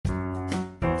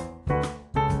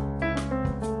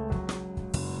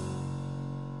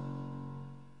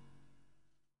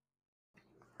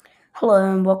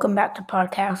Hello and welcome back to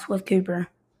Podcast with Cooper.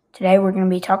 Today we're going to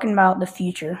be talking about the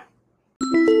future.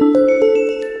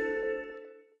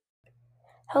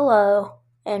 Hello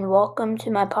and welcome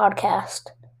to my podcast.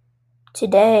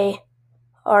 Today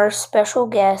our special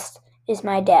guest is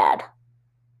my dad,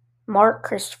 Mark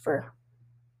Christopher.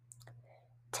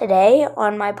 Today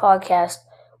on my podcast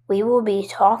we will be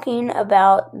talking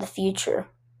about the future.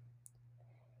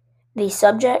 The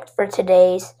subject for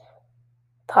today's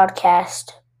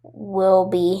podcast will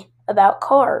be about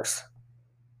cars.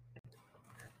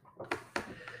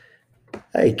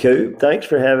 Hey, Coop, thanks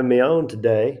for having me on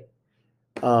today.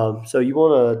 So you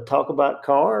want to talk about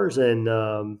cars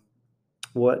and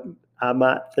what I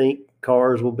might think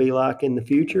cars will be like in the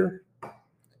future?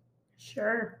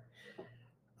 Sure.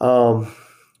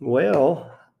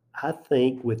 Well, I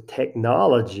think with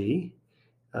technology,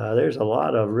 there's a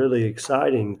lot of really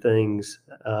exciting things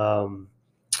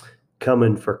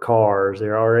coming for cars.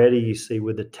 There already, you see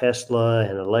with the Tesla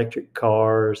and electric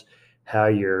cars, how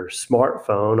your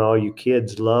smartphone, all you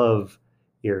kids love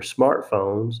your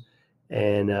smartphones,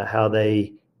 and how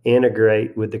they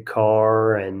integrate with the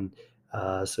car. And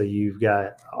so you've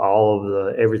got all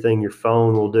of everything your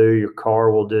phone will do, your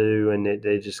car will do, and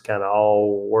they just kind of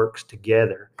all works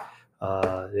together.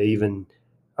 They even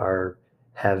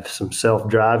have some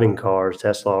self-driving cars.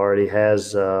 Tesla already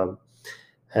has a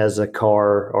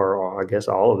car, or I guess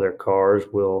all of their cars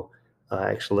will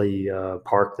actually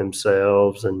park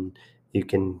themselves, and you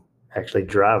can actually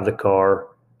drive the car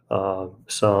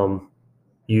some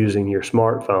using your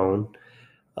smartphone,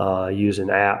 using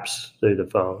apps through the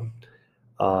phone.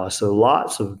 So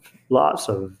lots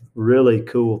of really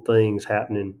cool things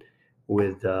happening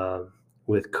with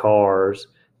cars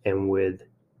and with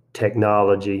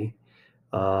technology.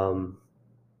 I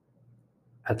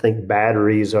think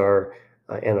batteries are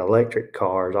and electric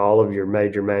cars. All of your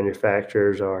major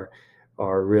manufacturers are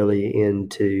really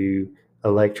into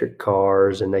electric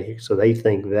cars, and they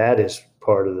think that is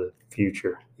part of the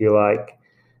future. You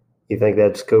think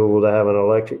that's cool to have an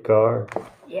electric car?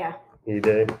 Yeah. You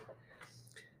do.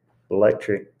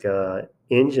 Electric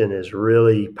engine is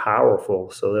really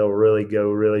powerful, so they'll really go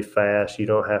really fast. You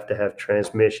don't have to have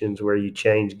transmissions where you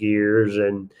change gears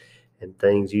and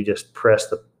things. You just press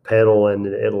the pedal and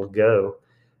it'll go.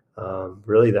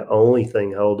 Really, the only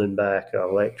thing holding back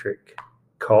electric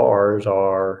cars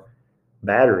are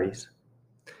batteries.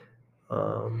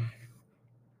 I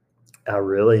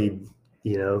really,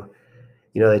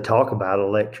 they talk about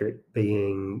electric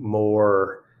being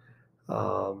more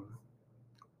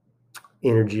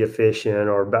energy efficient,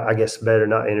 or I guess better,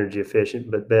 not energy efficient,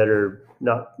 but better,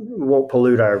 won't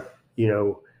pollute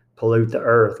pollute the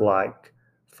earth like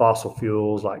fossil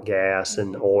fuels like gas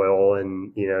and oil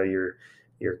and your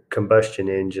combustion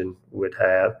engine would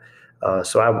have.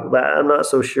 So I'm not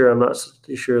so sure. I'm not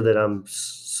sure that I'm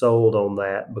sold on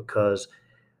that because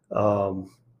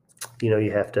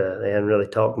you have to. They haven't really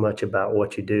talked much about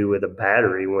what you do with a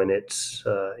battery when it's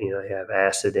you have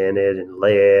acid in it and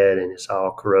lead and it's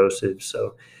all corrosive.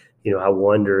 So I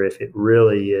wonder if it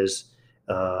really is.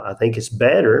 I think it's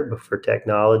better for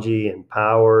technology and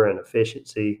power and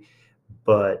efficiency,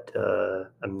 but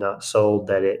I'm not sold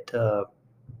that it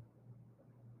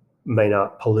may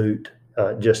not pollute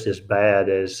just as bad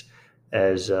as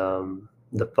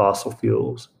the fossil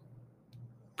fuels.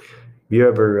 Have you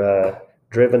ever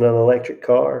driven an electric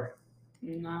car?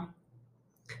 No.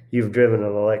 You've driven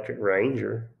an electric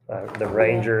Ranger. The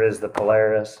Ranger is the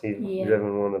Polaris. You've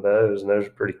driven one of those, and those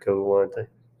are pretty cool, aren't they?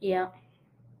 Yeah.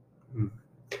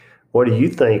 What do you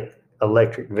think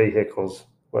electric vehicles?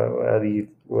 What do you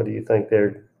think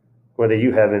what do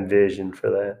you have envisioned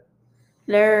for that?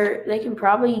 They can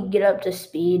probably get up to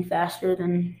speed faster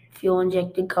than fuel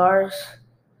injected cars.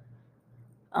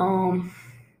 You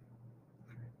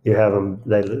have them.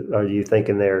 Are you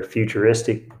thinking they're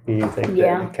futuristic? Do you think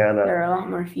they're a lot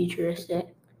more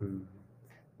futuristic. Do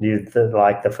you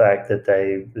like the fact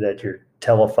that your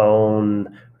telephone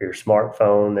or your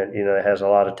smartphone that it has a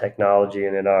lot of technology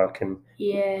and it all can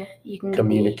you can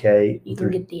communicate? You can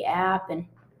get the app and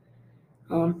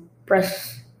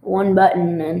press one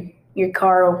button and your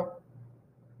car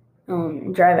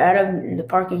will drive out of the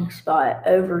parking spot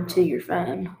over to your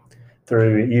phone.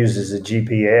 It uses a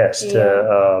GPS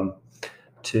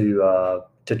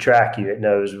to track you. It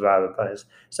knows by the place.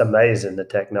 It's amazing, the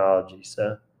technology.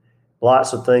 So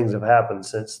lots of things have happened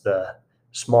since the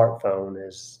smartphone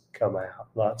has come out.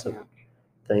 Lots of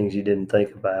things you didn't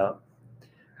think about.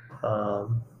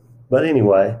 But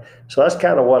anyway, so that's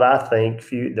kind of what I think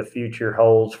the future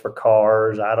holds for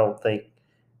cars. I don't think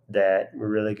that we're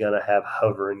really going to have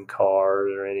hovering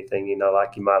cars or anything,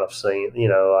 like you might have seen,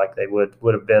 like they would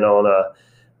have been on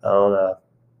a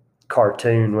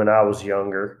cartoon when I was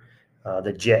younger,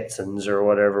 the Jetsons or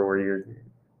whatever, where you're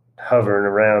hovering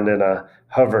around in a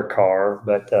hover car.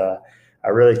 But I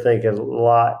really think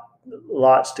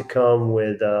lots to come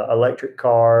with electric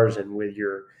cars and with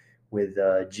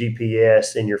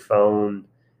GPS in your phone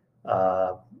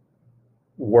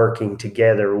working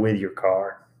together with your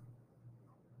car.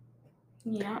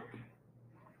 Yeah.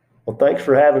 Well, thanks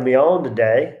for having me on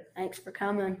today. Thanks for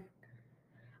coming.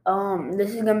 This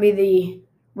is going to be the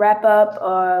wrap up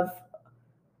of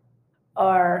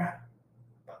our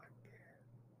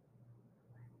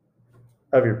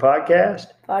your podcast.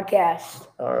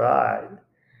 All right.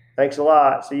 Thanks a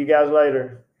lot. See you guys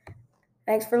later.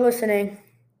 Thanks for listening.